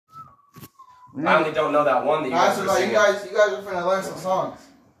I only don't know that one that you guys were singing. You guys are finna learn some songs.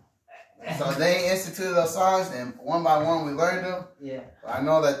 So they instituted those songs, and one by one we learned them. Yeah. But I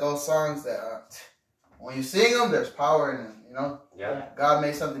know that those songs that when you sing them, there's power in them. You know. Yeah. God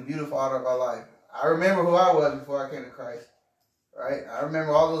made something beautiful out of our life. I remember who I was before I came to Christ. Right. I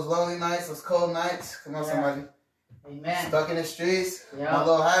remember all those lonely nights, those cold nights. Come on, somebody. Amen. Stuck in the streets. Yeah. My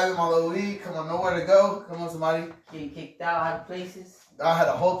little habit, my little weed. Come on, nowhere to go. Come on, somebody. Getting kicked out of places. God had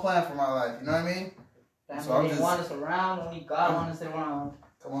a whole plan for my life. You know what I mean? Family didn't want us around. Only God wanted us around.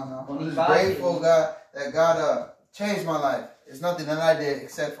 Come on now. Only I'm just God grateful that God changed my life. It's nothing that I did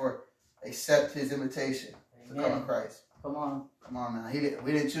except for accept His invitation to come to Christ. Come on. Come on now.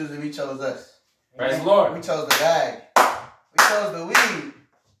 We didn't choose Him. He chose us. Praise the Lord. We chose the bag. We chose the weed.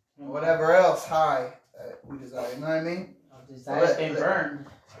 Whatever else high that we desire. You know what I mean? Our desire's been burned.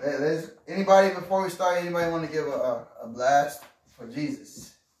 Anybody, before we start, anybody want to give a blast for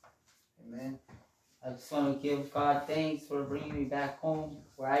Jesus? Amen. I just want to give God thanks for bringing me back home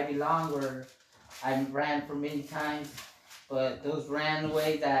where I belong, where I ran for many times. But those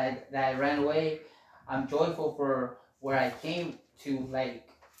runways that I ran away, I'm joyful for where I came to. Like,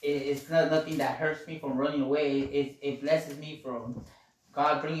 it's not nothing that hurts me from running away. It blesses me from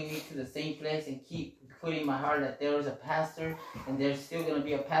God bringing me to the same place and keep putting in my heart that there is a pastor and there's still going to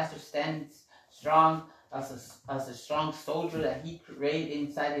be a pastor standing strong as a strong soldier that He created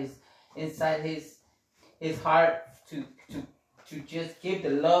inside his heart to just give the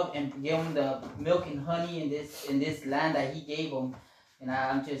love and give him the milk and honey in this land that He gave him. And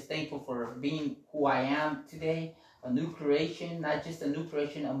I'm just thankful for being who I am today, a new creation, not just a new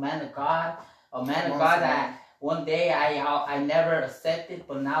creation, a man of God, that one day I never accepted,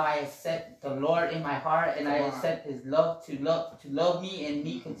 but now I accept the Lord in my heart, and I accept His love to love me, and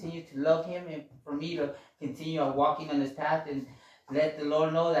me continue to love Him, and for me to continue walking on this path and let the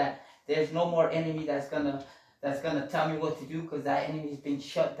Lord know that there's no more enemy that's gonna tell me what to do, because that enemy's been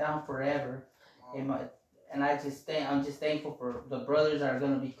shut down forever. And I'm just thankful for the brothers that are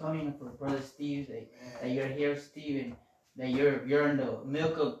gonna be coming, and for Brother Steve that you're here, Steve, and that you're in the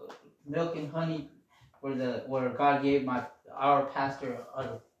milk and honey where God gave our pastor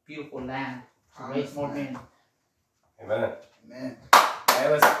a beautiful land to raise more men. Amen. Amen. Hey,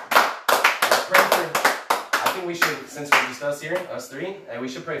 let's pray for. I think we should, since we're just us here, us three, we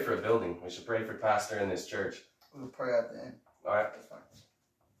should pray for a building. We should pray for pastor in this church. We'll pray at the end. All right. That's fine.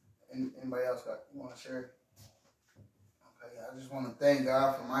 Anybody else want to share? Okay, I just want to thank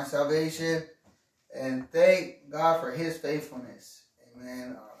God for my salvation and thank God for His faithfulness.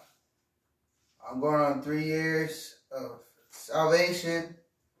 Amen. I'm going on 3 years of salvation.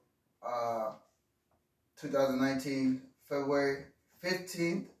 2019, February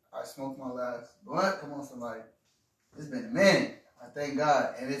 15th, I smoked my last blunt. Come on, somebody. It's been a minute. I thank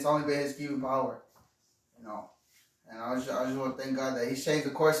God. And it's only been His keeping power. You know. And I just want to thank God that He's changed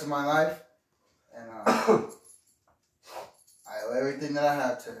the course of my life. And I owe everything that I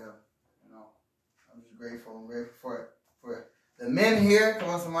have to Him. You know. I'm just grateful. I'm grateful for the men here. Come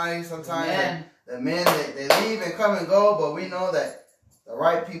on, somebody. Sometimes the men, they leave and come and go, but we know that the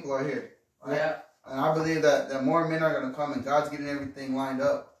right people are here. Right? Yeah. And I believe that more men are going to come, and God's getting everything lined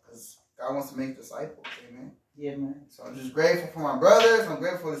up because God wants to make disciples. Amen. Yeah, man. So I'm just grateful for my brothers. I'm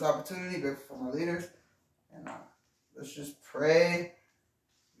grateful for this opportunity. Grateful for my leaders. And let's just pray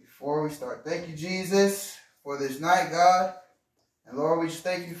before we start. Thank you, Jesus, for this night, God. And Lord, we just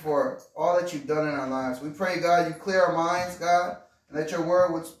thank You for all that You've done in our lives. We pray, God, You clear our minds, God, and that Your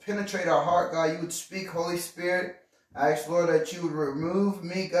word would penetrate our heart, God. You would speak, Holy Spirit. I ask, Lord, that You would remove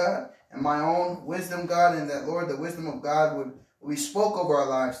me, God, and my own wisdom, God, and that, Lord, the wisdom of God would be spoke over our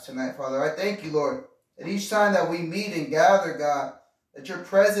lives tonight, Father. I thank You, Lord, that each time that we meet and gather, God, that Your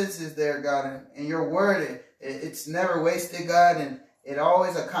presence is there, God, and Your word, it's never wasted, God, and it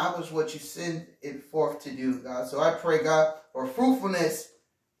always accomplishes what You send it forth to do, God. So I pray, God, for fruitfulness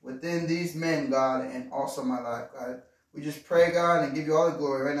within these men, God, and also my life, God. We just pray, God, and give You all the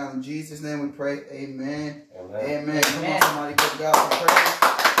glory right now. In Jesus' name we pray. Amen. Amen. Amen. Come on, somebody. Give God some praise.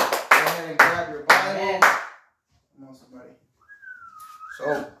 Go ahead and grab your Bible. Amen. Come on, somebody.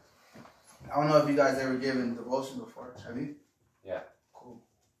 So, I don't know if you guys ever given devotion before. Have you? Yeah. Cool.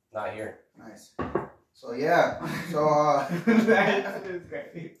 Not here. Nice. So, yeah. So,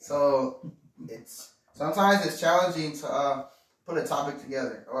 sometimes it's challenging to put a topic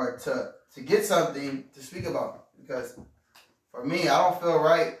together or to get something to speak about, because for me, I don't feel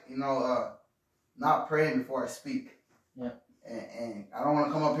right, not praying before I speak. Yeah. And I don't want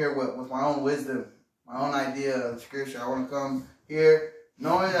to come up here with my own wisdom, my own idea of the scripture. I want to come here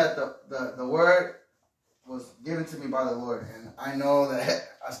knowing that the word was given to me by the Lord, and I know that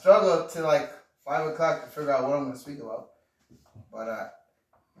I struggle to 5 o'clock to figure out what I'm going to speak about. But,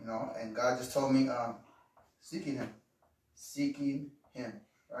 and God just told me, seeking him,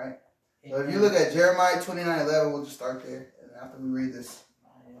 right? So if you look at Jeremiah 29:11, we'll just start there. And after we read this,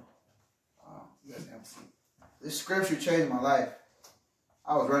 you guys have to see. This scripture changed my life.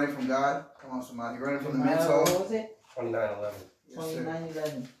 I was running from God. Come on, somebody. Running from the men's home. What was it? 29:11. Yes,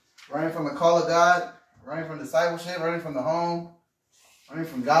 29:11. Running from the call of God. Running from discipleship. Running from the home. Running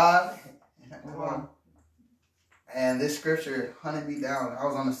from God. Come on. And this scripture hunted me down. I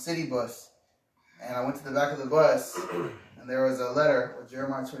was on a city bus. And I went to the back of the bus. And there was a letter with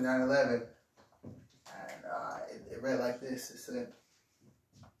Jeremiah 29:11. And it read like this. It said,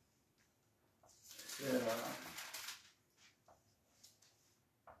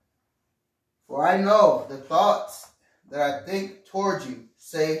 for I know the thoughts that I think toward you,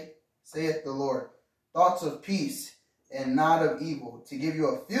 saith the Lord. Thoughts of peace and not of evil, to give you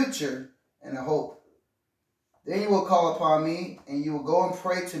a future and a hope. Then you will call upon me, and you will go and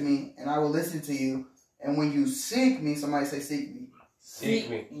pray to me, and I will listen to you. And when you seek me, somebody say seek me. Seek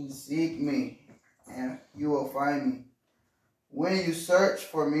me. Seek me, and you will find me. When you search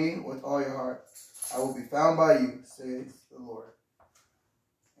for me with all your heart, I will be found by you, says the Lord.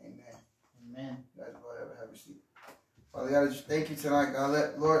 Amen. Amen. You guys will ever have your seat. Father God, I just thank you tonight,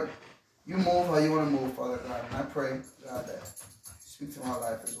 God. Lord, you move how you want to move, Father God. And I pray, God, that you speak to my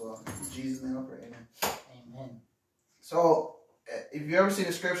life as well. In Jesus' name I pray, amen. Amen. So, if you ever see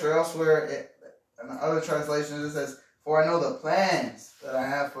the scripture elsewhere, in other translations, it says, for I know the plans that I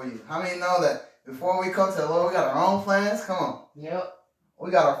have for you. How many know that before we come to the Lord, we got our own plans? Come on. Yep.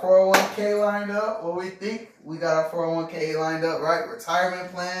 We got our 401k lined up. What we think? We got our 401k lined up, right?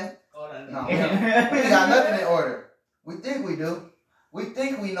 Retirement plan. No, we got nothing in order. We think we do. We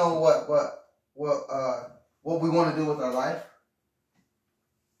think we know what we want to do with our life.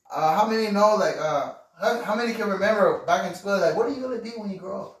 How many know, like, how many can remember back in school, like, what are you going to be when you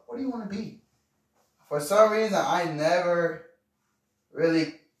grow up? What do you want to be? For some reason, I never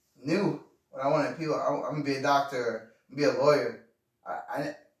really knew what I wanted to be. I'm going to be a doctor, be a lawyer.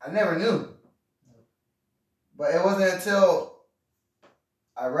 I never knew. But it wasn't until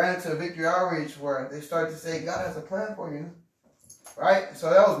I ran into Victory Outreach where they started to say, God has a plan for you. Right? So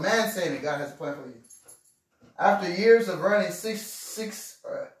that was man saying that God has a plan for you. After years of running about 6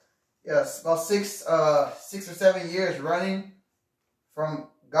 or 7 years running from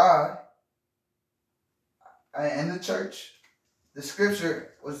God and the church, the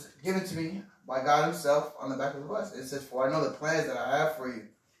scripture was given to me by God himself on the back of the bus. It says, for I know the plans that I have for you,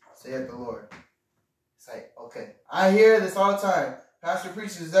 saith the Lord. It's like, okay. I hear this all the time. Pastor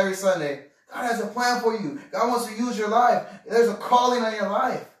preaches this every Sunday. God has a plan for you. God wants to use your life. There's a calling on your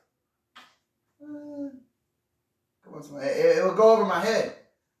life. Come on, somebody. It will go over my head.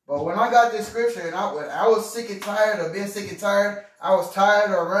 But when I got this scripture, and I was sick and tired of being sick and tired, I was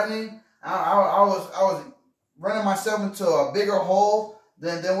tired of running. I was running myself into a bigger hole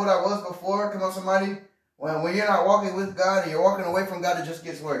than what I was before. Come on, somebody. When you're not walking with God and you're walking away from God, it just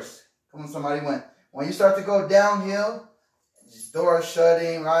gets worse. Come on, somebody. When you start to go downhill, doors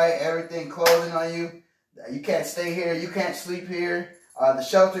shutting, right? Everything closing on you. You can't stay here. You can't sleep here. The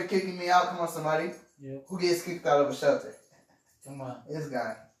shelter kicking me out. Come on, somebody. Yep. Who gets kicked out of a shelter? Come on. This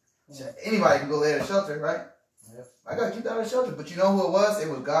guy. Yep. Anybody can go lay at a shelter, right? Yep. I got kicked out of a shelter. But you know who it was? It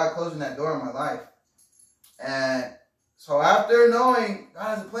was God closing that door in my life. And so after knowing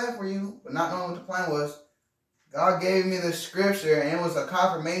God has a plan for you, but not knowing what the plan was, God gave me the scripture, and it was a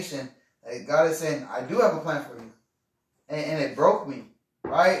confirmation that God is saying, I do have a plan for you. And it broke me,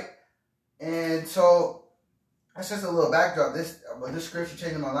 right? And so that's just a little backdrop. This scripture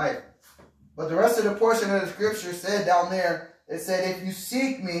changed my life. But the rest of the portion of the scripture said down there, it said, if you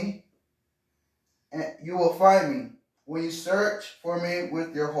seek me, you will find me when you search for me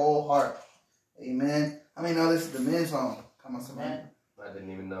with your whole heart. Amen. I mean, no, this is the men's home. Come on, somebody. I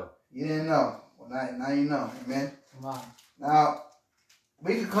didn't even know. You didn't know. Well, now you know. Amen. Come on. Now,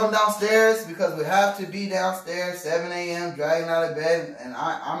 we can come downstairs because we have to be downstairs 7 a.m. dragging out of bed. And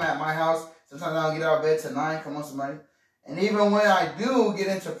I'm at my house. Sometimes I don't get out of bed till 9. Come on, somebody. And even when I do get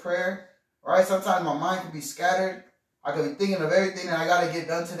into prayer, right, sometimes my mind can be scattered. I could be thinking of everything that I got to get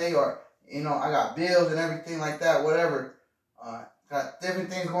done today, or, I got bills and everything like that, whatever. Got different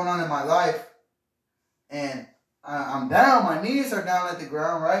things going on in my life. And I'm down. My knees are down at the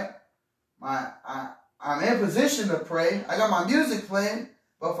ground, right? I'm in position to pray. I got my music playing,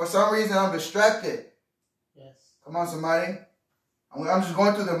 but for some reason I'm distracted. Yes. Come on, somebody. I'm just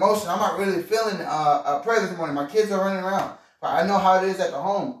going through the motion. I'm not really feeling prayer this morning. My kids are running around. But I know how it is at the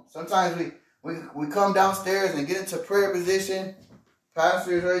home. Sometimes we come downstairs and get into prayer position,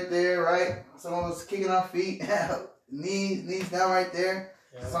 Pastors right there, right? Some of us kicking our feet, knees down right there.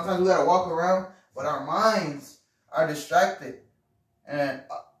 Yeah. Sometimes we gotta walk around, but our minds are distracted. And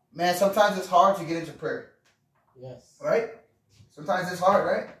man, sometimes it's hard to get into prayer. Yes. Right? Sometimes it's hard,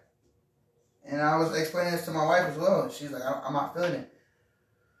 right? And I was explaining this to my wife as well. She's like, I'm not feeling it.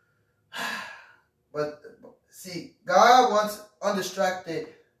 But see, God wants undistracted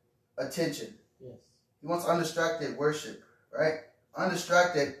attention. Yes. He wants undistracted worship, right?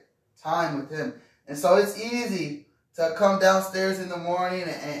 Undistracted time with Him. And so it's easy to come downstairs in the morning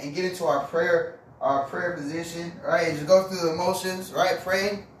and get into our prayer position, right? And just go through the motions, right?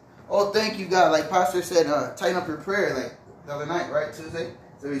 Praying. Oh, thank you, God. Like Pastor said, tighten up your prayer, like the other night, right? Tuesday.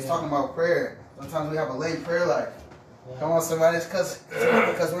 So he's talking about prayer. Sometimes we have a lame prayer life. Yeah. Come on, somebody. It's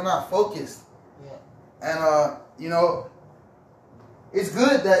because we're not focused. Yeah. And, you know, it's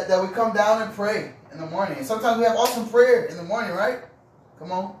good that we come down and pray in the morning. And sometimes we have awesome prayer in the morning, right?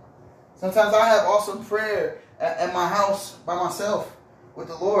 Come on. Sometimes I have awesome prayer at my house by myself with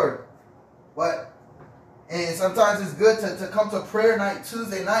the Lord. And sometimes it's good to come to prayer night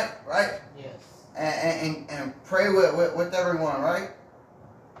Tuesday night, right? Yes. And pray with everyone, right?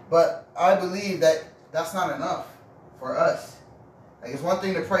 But I believe that that's not enough for us. Like, it's one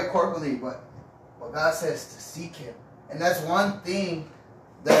thing to pray corporately, but God says to seek Him. And that's one thing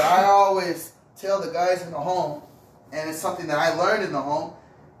that I always tell the guys in the home, and it's something that I learned in the home,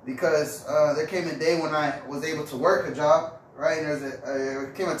 because there came a day when I was able to work a job, right? And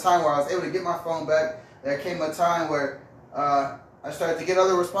there came a time where I was able to get my phone back. There came a time where I started to get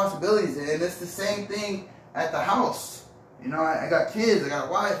other responsibilities, and it's the same thing at the house. You know, I got kids, I got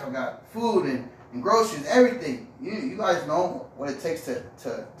a wife, I got food and groceries, everything. You guys know what it takes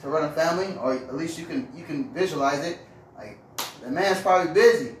to run a family, or at least you can visualize it. Like, the man's probably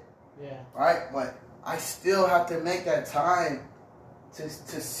busy, yeah, right? But I still have to make that time to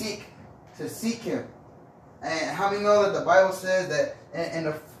seek Him. And how many know that the Bible says that in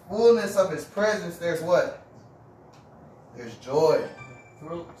the fullness of His presence, there's what? There's joy.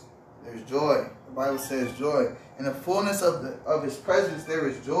 Fruit. There's joy. The Bible says joy. In the fullness of His presence, there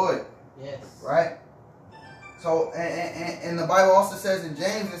is joy. Yes. Right? So, and the Bible also says in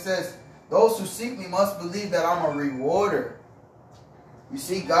James, it says, those who seek me must believe that I'm a rewarder. You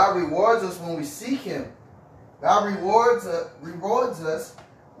see, God rewards us when we seek Him. God rewards us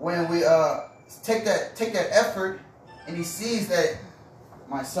when we take that effort, and He sees that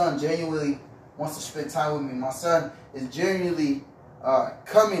my son genuinely wants to spend time with me. My son is genuinely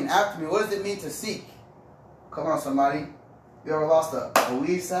coming after me. What does it mean to seek? Come on, somebody. You ever lost a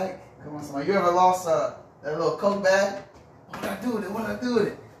weed sack? Come on, somebody. You ever lost that little Coke bag? What did I do with it? What did I do with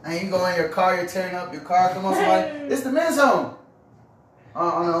it? And you go in your car, you're tearing up your car. Come on, somebody. It's the men's home.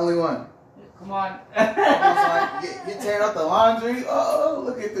 I'm the only one. Come on. Come on, somebody. You're tearing up the laundry. Oh,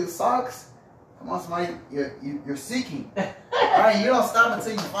 looking through socks. Come on, somebody. You're seeking. All right, you don't stop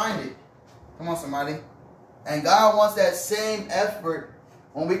until you find it. Come on, somebody. And God wants that same effort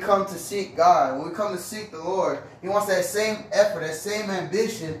when we come to seek God. When we come to seek the Lord, He wants that same effort, that same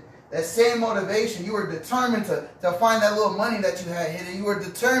ambition, that same motivation. You were determined to find that little money that you had hidden. You were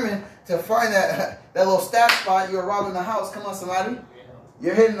determined to find that little stash spot. You were robbing the house. Come on, somebody.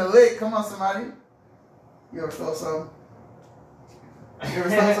 You're hitting the lick. Come on, somebody. You ever stole something? You ever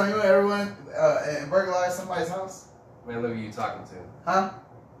stole something? You ever went and burglarized somebody's house? Man, look at you talking to. Huh?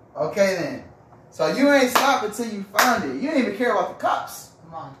 Okay, then. So you ain't stopped until you found it. You didn't even care about the cops.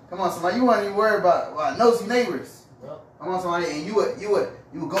 Come on, somebody. You weren't even worried about nosy neighbors. Yep. Come on, somebody. And you would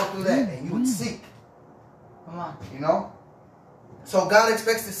go through that and you would seek. Come on. You know? So God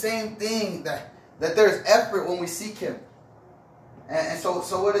expects the same thing, that there's effort when we seek Him. And so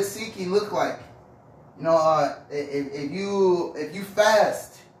what does seeking look like? You know, if you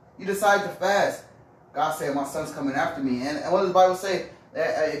fast, you decide to fast, God said, my son's coming after me. And what does the Bible say?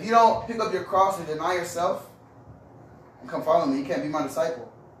 That if you don't pick up your cross and deny yourself and come follow me, you can't be my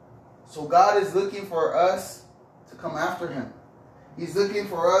disciple. So God is looking for us to come after Him. He's looking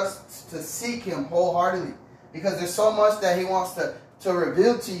for us to seek Him wholeheartedly, because there's so much that He wants to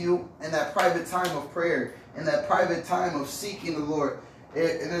reveal to you in that private time of prayer, in that private time of seeking the Lord.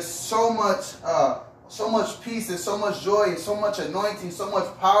 There's so much peace, and so much joy, and so much anointing, so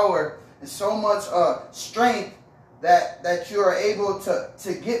much power, and so much strength that you are able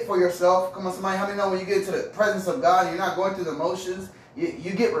to get for yourself. Come on, somebody. How many know when you get into the presence of God, you're not going through the motions,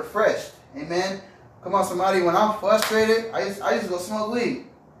 you get refreshed. Amen. Come on, somebody. When I'm frustrated, I used to go smoke weed.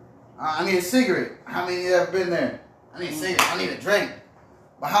 I need a cigarette. How many of you have ever been there? I need a cigarette. I need a drink.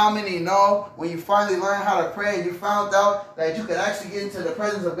 But how many know when you finally learn how to pray and you found out that you could actually get into the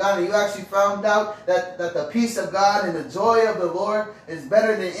presence of God, and you actually found out that the peace of God and the joy of the Lord is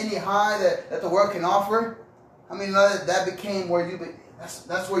better than any high that the world can offer? I mean, that became where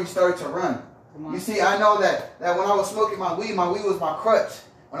that's where you started to run. You see, I know that when I was smoking my weed was my crutch.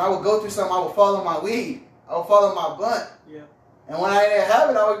 When I would go through something, I would follow my weed. I would follow my blunt. Yeah. And when I didn't have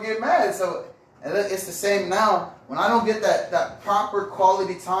it, I would get mad. So it's the same now. When I don't get that proper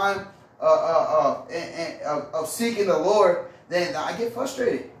quality time of seeking the Lord, then I get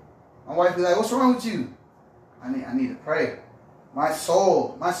frustrated. My wife be like, "What's wrong with you?" I need to pray. My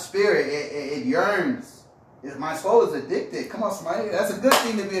soul, my spirit, it yearns. My soul is addicted. Come on, somebody. That's a good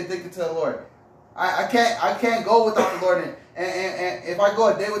thing to be addicted to the Lord. I can't go without the Lord, and if I go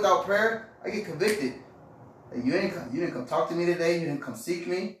a day without prayer, I get convicted. Like, you didn't come talk to me today. You didn't come seek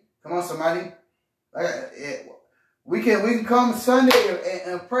me. Come on, somebody. We can come Sunday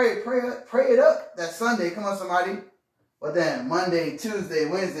and pray it up that Sunday. Come on, somebody. But then Monday, Tuesday,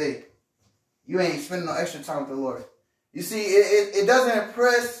 Wednesday, you ain't spending no extra time with the Lord. You see, it doesn't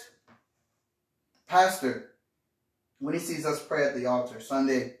impress Pastor when he sees us pray at the altar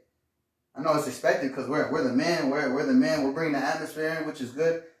Sunday. I know it's expected because we're the men. We're the men. We're bringing the atmosphere in, which is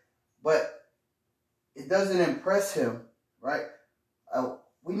good. But it doesn't impress him, right?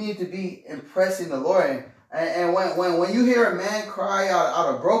 We need to be impressing the Lord. And when you hear a man cry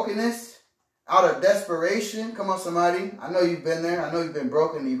out of brokenness, out of desperation, come on, somebody. I know you've been there. I know you've been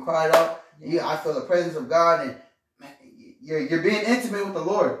broken and you cried out. I feel the presence of God, and man, you're being intimate with the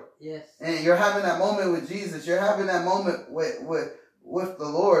Lord. Yes. And you're having that moment with Jesus. You're having that moment with the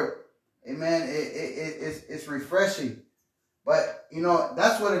Lord. Amen. It's refreshing. But,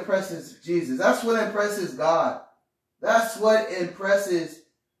 that's what impresses Jesus. That's what impresses God. That's what impresses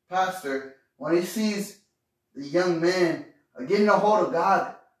Pastor when he sees the young man getting a hold of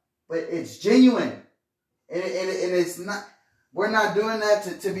God. But it's genuine. And it's not, we're not doing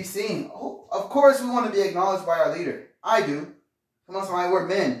that to be seen. Oh, of course we want to be acknowledged by our leader. I do. Come on, somebody, we're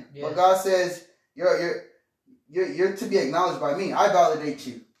men. Yes. But God says, you're to be acknowledged by me. I validate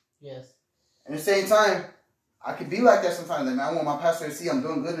you. Yes. At the same time, I could be like that sometimes. Like, man, I want my pastor to see I'm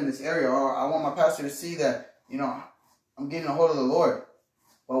doing good in this area, or I want my pastor to see that, I'm getting a hold of the Lord.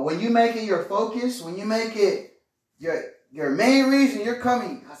 But when you make it your focus, when you make it your main reason you're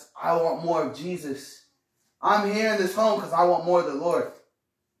coming, because I want more of Jesus. I'm here in this home because I want more of the Lord.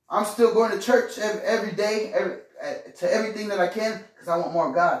 I'm still going to church every day, to everything that I can, because I want more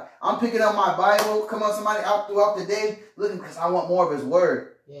of God. I'm picking up my Bible, come on, somebody, out throughout the day, looking because I want more of His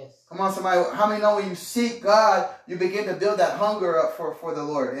Word. Yes. Come on, somebody. How many know when you seek God, you begin to build that hunger up for the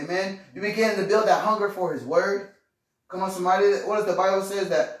Lord? Amen. You begin to build that hunger for His Word. Come on, somebody. What does the Bible say?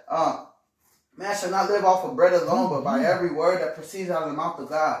 That man shall not live off of bread alone, but by every word that proceeds out of the mouth of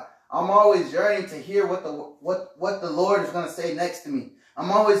God. I'm always yearning to hear what the Lord is going to say next to me.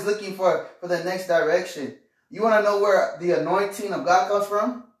 I'm always looking for the next direction. You want to know where the anointing of God comes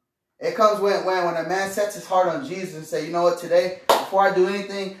from? It comes when a man sets his heart on Jesus and say, you know what, today, before I do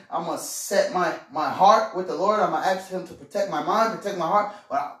anything, I'm going to set my heart with the Lord. I'm going to ask Him to protect my mind, protect my heart.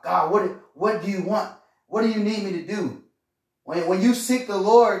 But God, what do you want? What do you need me to do? When you seek the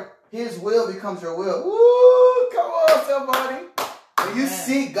Lord, His will becomes your will. Woo! Come on, somebody. When you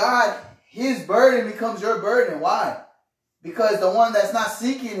seek God, His burden becomes your burden. Why? Because the one that's not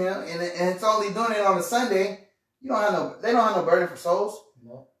seeking Him and it's only doing it on a Sunday, they don't have no burden for souls.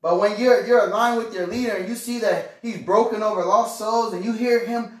 No. But when you're aligned with your leader and you see that he's broken over lost souls and you hear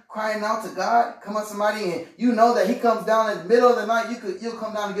him crying out to God, come on, somebody, and you know that he comes down in the middle of the night, you'll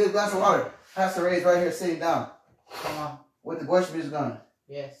come down and get a glass of water. Pastor Ray's right here sitting down. Come on. With the worship music going.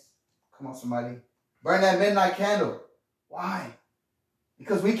 Yes. Come on, somebody. Burn that midnight candle. Why?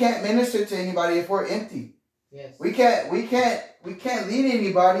 Because we can't minister to anybody if we're empty. Yes. We can't lead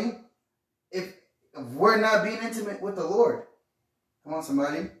anybody if we're not being intimate with the Lord. Come on,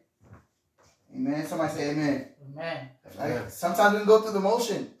 somebody. Amen. Somebody say amen. Amen. Sometimes we can go through the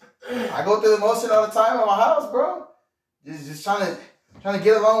motion. I go through the motion all the time at my house, bro. Just trying to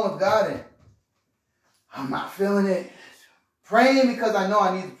get along with God, and I'm not feeling it. Praying because I know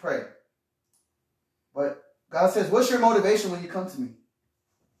I need to pray. But God says, what's your motivation when you come to me?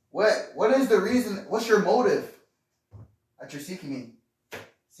 What is the reason? What's your motive that you're seeking me?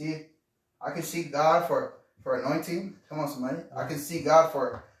 See, I can seek God for anointing. Come on, somebody. I can seek God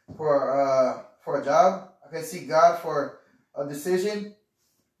for a job. I can seek God for a decision.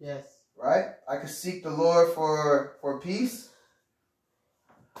 Yes. Right? I can seek the Lord for peace.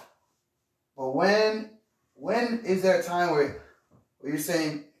 But when is there a time where you're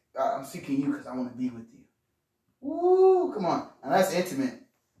saying, God, I'm seeking you because I want to be with you? Woo, come on. And that's intimate.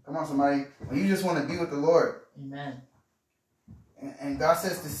 Come on, somebody. When you just want to be with the Lord. Amen. And God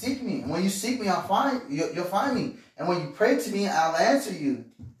says to seek me. And when you seek me, you'll find me. And when you pray to me, I'll answer you.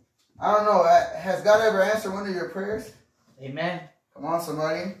 I don't know. Has God ever answered one of your prayers? Amen. Come on,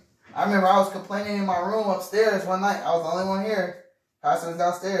 somebody. I remember I was complaining in my room upstairs one night. I was the only one here. Pastor was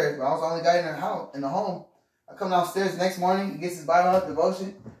downstairs, but I was the only guy in the home. I come downstairs the next morning. He gets his Bible up,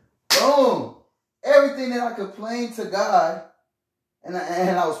 devotion. Boom. Everything that I complained to God, and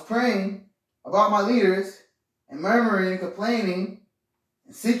I was praying about my leaders, and murmuring and complaining,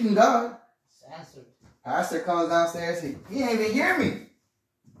 and seeking God. It's answered. Pastor comes downstairs. He ain't even hear me.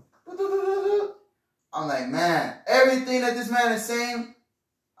 I'm like, man, everything that this man is saying,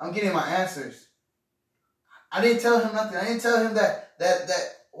 I'm getting my answers. I didn't tell him nothing. I didn't tell him that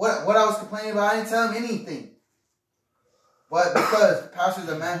what I was complaining about. I didn't tell him anything. But because Pastor's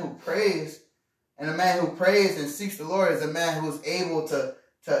a man who prays, and a man who prays and seeks the Lord is a man who is able to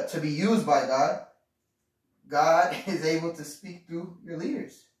be used by God. God is able to speak through your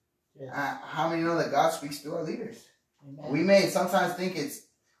leaders. Yes. How many know that God speaks through our leaders? Amen. We may sometimes think it's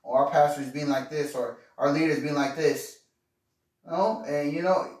our pastors being like this or our leaders being like this. No, and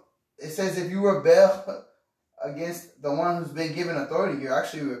it says if you rebel against the one who's been given authority, you're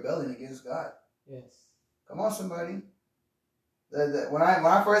actually rebelling against God. Yes. Come on, somebody. When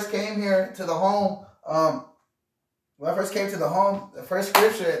I first came here to the home, the first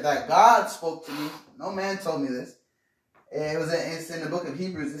scripture that God spoke to me, no man told me this. It's in the book of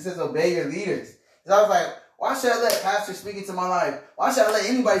Hebrews. It says, obey your leaders. So I was like, why should I let pastors speak into my life? Why should I let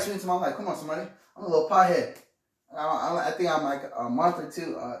anybody speak into my life? Come on, somebody. I'm a little pothead. I think I'm like a month or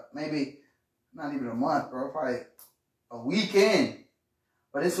two, maybe not even a month, bro. Probably a weekend.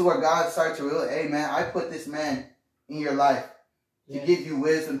 But this is where God started to realize, hey, man, I put this man in your life to give you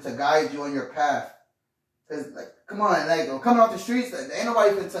wisdom, to guide you on your path. Because, come on, coming off the streets, ain't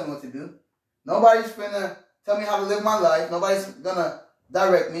nobody finna tell me what to do. Nobody's finna tell me how to live my life. Nobody's gonna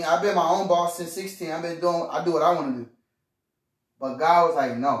direct me. I've been my own boss since 16. I do what I want to do. But God was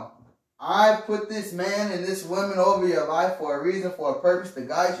like, no. I put this man and this woman over your life for a reason, for a purpose, to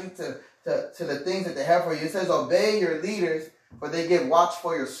guide you to the things that they have for you. It says, obey your leaders, for they give watch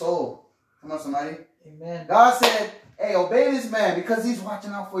for your soul. Come on, somebody. Amen. God said, hey, obey this man because he's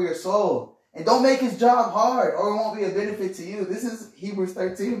watching out for your soul. And don't make his job hard or it won't be a benefit to you. This is Hebrews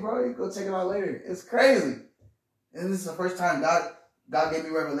 13, bro. You go check it out later. It's crazy. And this is the first time God gave me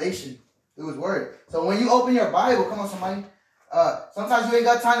revelation through his word. So when you open your Bible, come on, somebody. Sometimes you ain't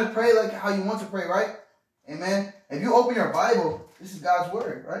got time to pray like how you want to pray, right? Amen. If you open your Bible, this is God's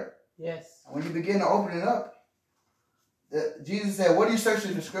word, right? Yes. And when you begin to open it up, Jesus said, what do you search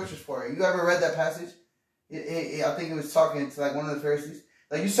in the scriptures for? You ever read that passage? I think it was talking to one of the Pharisees.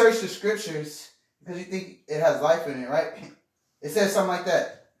 You search the scriptures because you think it has life in it, right? It says something like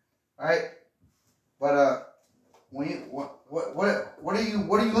that, right? But when you what are you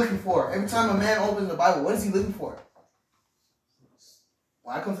looking for? Every time a man opens the Bible, what is he looking for?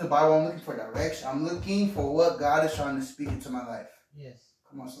 When I come to the Bible, I'm looking for direction. I'm looking for what God is trying to speak into my life. Yes.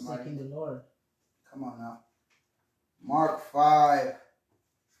 Come on, somebody. Seeking the Lord. Come on now. Mark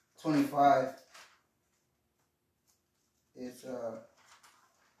 5:25. It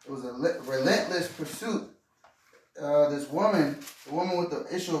was a relentless pursuit. This woman, the woman with the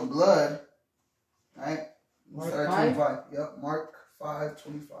issue of blood, right? Mark 5? Yep, Mark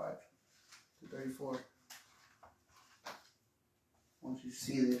 5:25 to 34. Once you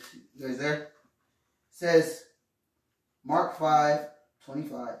see this, you guys there? It says, Mark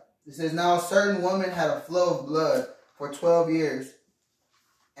 5:25. It says, now a certain woman had a flow of blood for 12 years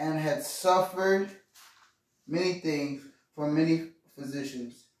and had suffered many things from many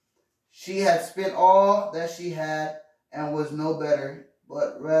physicians. She had spent all that she had and was no better,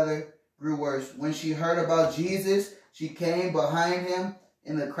 but rather grew worse. When she heard about Jesus, she came behind him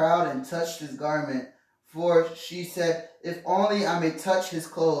in the crowd and touched his garment. For she said, if only I may touch his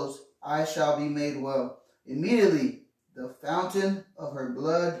clothes, I shall be made well. Immediately, the fountain of her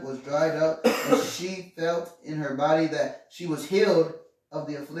blood was dried up, and she felt in her body that she was healed of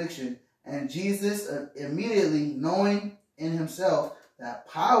the affliction. And Jesus, immediately knowing in himself that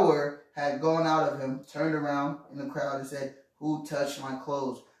power had gone out of him, turned around in the crowd and said, who touched my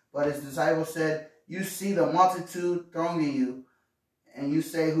clothes? But his disciples said, you see the multitude thronging you, and you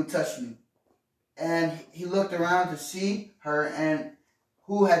say, who touched me? And he looked around to see her and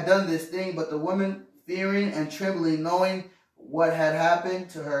who had done this thing. But the woman, fearing and trembling, knowing what had happened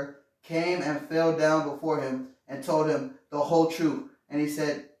to her, came and fell down before him and told him the whole truth. And he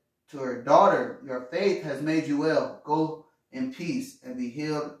said to her, daughter, your faith has made you well. Go in peace and be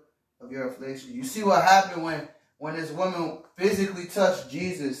healed of your affliction. You see what happened when this woman physically touched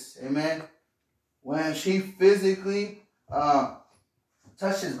Jesus, amen, when she physically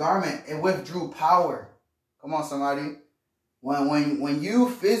touched his garment, it withdrew power. Come on, somebody. When you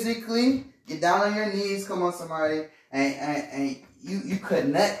physically get down on your knees, come on, somebody, and you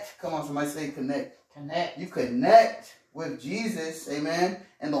connect. Come on, somebody say connect. Connect. You connect with Jesus, amen,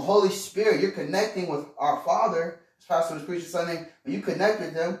 and the Holy Spirit. You're connecting with our Father. As Pastor was preaching Sunday, when you connect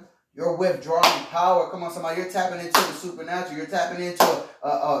with them, you're withdrawing power. Come on, somebody. You're tapping into the supernatural. You're tapping into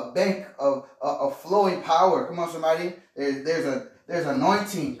a bank of flowing power. Come on, somebody. There's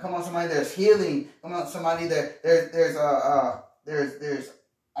anointing. Come on, somebody. There's healing. Come on, somebody. There's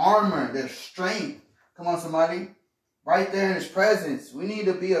armor. There's strength. Come on, somebody. Right there in his presence. We need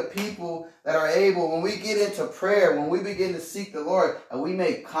to be a people that are able, when we get into prayer, when we begin to seek the Lord, and we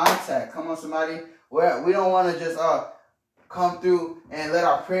make contact. Come on, somebody. We don't want to just come through and let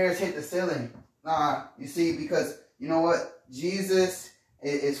our prayers hit the ceiling. Nah, you see, because you know what? Jesus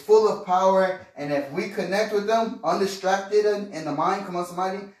is full of power, and if we connect with them, undistracted in the mind, come on,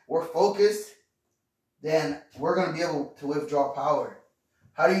 somebody, we're focused, then we're going to be able to withdraw power.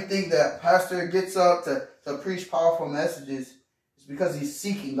 How do you think that pastor gets up to preach powerful messages? It's because he's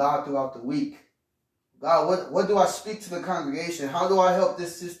seeking God throughout the week. God, what do I speak to the congregation? How do I help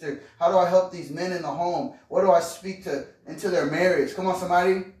this sister? How do I help these men in the home? What do I speak into their marriage? Come on,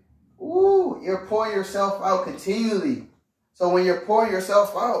 somebody. Ooh, you're pouring yourself out continually. So when you're pouring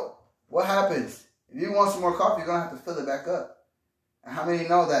yourself out, what happens? If you want some more coffee, you're going to have to fill it back up. And how many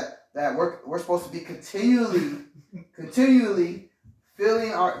know that we're supposed to be continually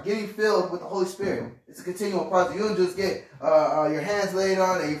getting filled with the Holy Spirit? It's a continual process. You don't just get your hands laid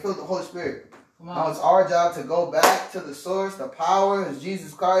on and you fill with the Holy Spirit. Now it's our job to go back to the source, the power is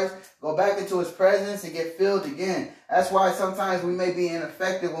Jesus Christ, go back into his presence and get filled again. That's why sometimes we may be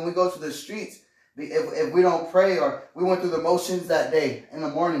ineffective when we go to the streets if we don't pray, or we went through the motions that day in the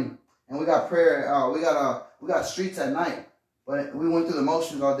morning and we got prayer, we got streets at night, but we went through the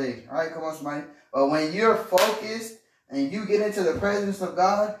motions all day. All right, come on, somebody. But when you're focused and you get into the presence of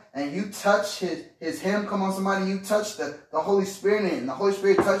God and you touch his him, come on, somebody, you touch the Holy Spirit and the Holy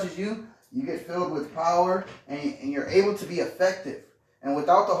Spirit touches you, you get filled with power, and you're able to be effective. And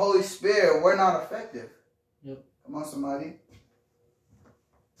without the Holy Spirit, we're not effective. Yep. Come on, somebody.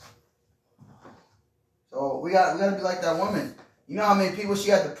 So we got to be like that woman. You know how many people she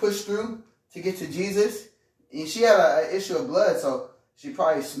had to push through to get to Jesus? And she had an issue of blood, so she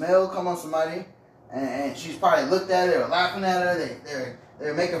probably smelled. Come on, somebody. And she's probably looked at her or laughing at her.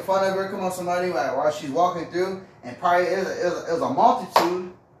 They're making fun of her. Come on, somebody. While she's walking through. And probably it was a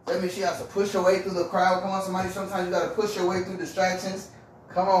multitude. That means she has to push her way through the crowd. Come on, somebody. Sometimes you got to push your way through distractions.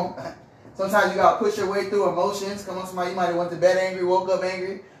 Come on. Sometimes you got to push your way through emotions. Come on, somebody. You might have went to bed angry, woke up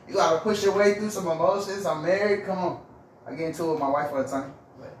angry. You got to push your way through some emotions. I'm married. Come on. I get into it with my wife all the time.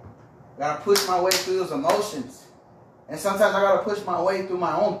 But I got to push my way through those emotions. And sometimes I got to push my way through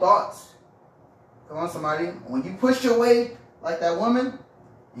my own thoughts. Come on, somebody. When you push your way like that woman,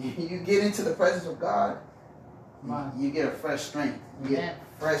 you get into the presence of God. You get a fresh strength. You get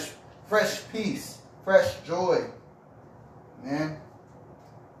fresh peace, fresh joy. Man.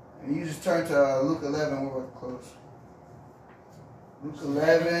 And you just turn to Luke 11. We're about to close. Luke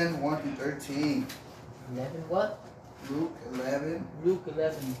 11, 1 through 13. 11 what? Luke 11. Luke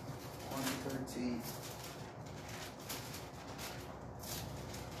 11. 1 through 13.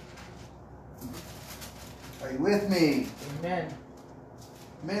 Are you with me? Amen.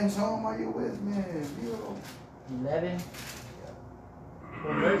 Men's home, are you with me? Beautiful. 11.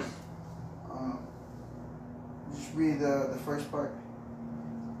 What verse? Just read the first part.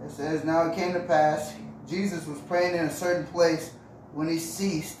 It says, now it came to pass, Jesus was praying in a certain place. When he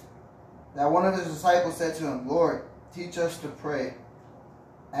ceased, that one of his disciples said to him, Lord, teach us to pray,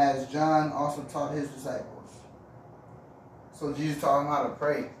 as John also taught his disciples. So Jesus taught him how to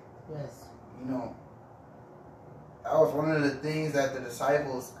pray. Yes. You know, that was one of the things that the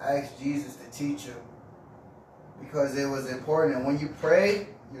disciples asked Jesus to teach them, because it was important. And when you pray,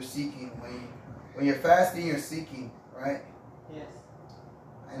 you're seeking. When you're fasting, you're seeking, right? Yes.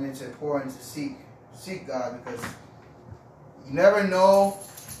 And it's important to seek God, because you never know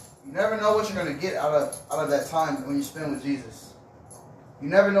what you're going to get out of that time when you spend with Jesus. You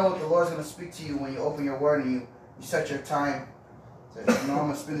never know what the Lord's going to speak to you when you open your word and you set your time. So, I'm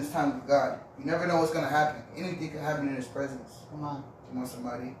going to spend this time with God. You never know what's going to happen. Anything can happen in his presence. Come on. Come on,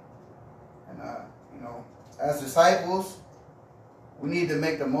 somebody. And, as disciples, we need to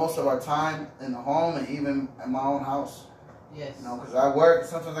make the most of our time in the home and even at my own house. Yes. Because I work.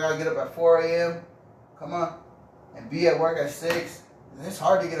 Sometimes I got to get up at 4 a.m. Come on. And be at work at 6. It's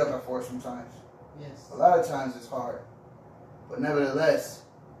hard to get up at 4 sometimes. Yes. A lot of times it's hard. But nevertheless,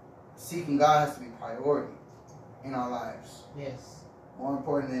 seeking God has to be priority in our lives. Yes. More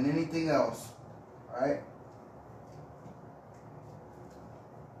important than anything else. Right?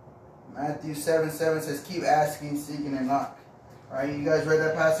 Matthew 7:7 says, keep asking, seeking, and knock. Right? You guys read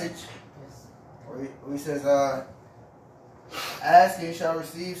that passage? Yes. Where he says, ask and you shall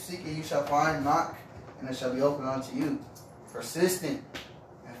receive, seek and you shall find, knock and it shall be opened unto you. Persistent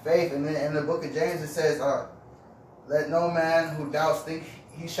and faith. And then in the book of James it says, let no man who doubts think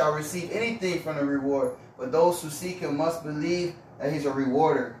he shall receive anything from the reward, but those who seek him must believe that he's a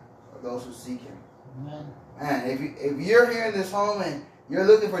rewarder of those who seek him. Amen. Man, if you're here in this home and you're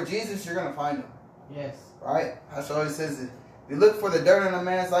looking for Jesus, you're going to find him. Yes. Right? That's what it says. If you look for the dirt in a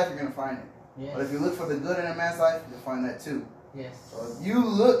man's life, you're going to find it. Yes. But if you look for the good in a man's life, you'll find that too. Yes. So if you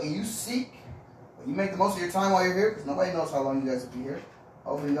look and you seek, you make the most of your time while you're here, because nobody knows how long you guys will be here.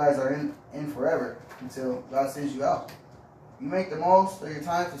 Hopefully you guys are in forever until God sends you out. You make the most of your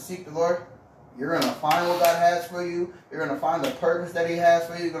time to seek the Lord, you're going to find what God has for you. You're going to find the purpose that he has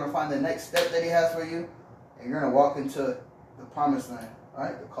for you. You're going to find the next step that he has for you. And you're going to walk into the promised land,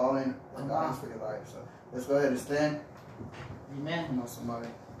 right? The calling that God has for your life. So let's go ahead and stand. Amen. Come on, somebody.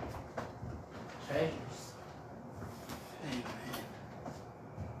 Treasures. Amen.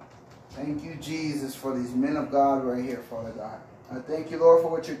 Thank you, Jesus, for these men of God right here, Father God. I thank you, Lord, for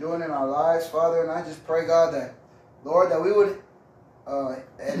what you're doing in our lives, Father. And I just pray, God, that, Lord, that we would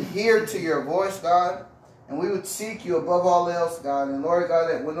adhere to your voice, God. And we would seek you above all else, God. And, Lord, God,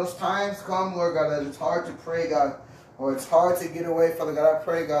 that when those times come, Lord, God, that it's hard to pray, God, or it's hard to get away, Father God, I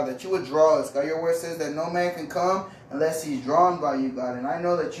pray, God, that you would draw us. God, your word says that no man can come unless he's drawn by you, God. And I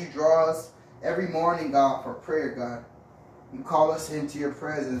know that you draw us every morning, God, for prayer, God. You call us into your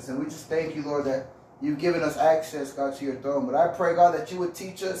presence. And we just thank you, Lord, that you've given us access, God, to your throne. But I pray, God, that you would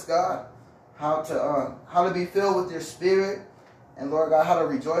teach us, God, how to be filled with your spirit. And, Lord God, how to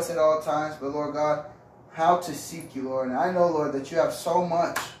rejoice at all times. But, Lord God, how to seek you, Lord. And I know, Lord, that you have so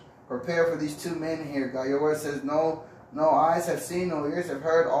much prepared for these two men here, God. Your word says, no eyes have seen, no ears have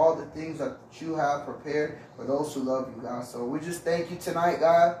heard all the things that you have prepared for those who love you, God. So we just thank you tonight,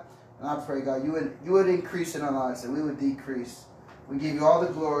 God. And I pray, God, you would increase in our lives and we would decrease. We give you all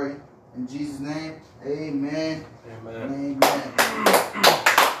the glory. In Jesus' name, amen. Amen. Amen. Amen.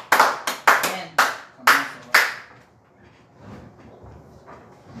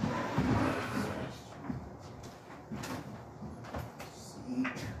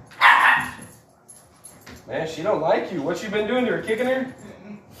 Man, she don't like you. What you been doing to her? Kicking her?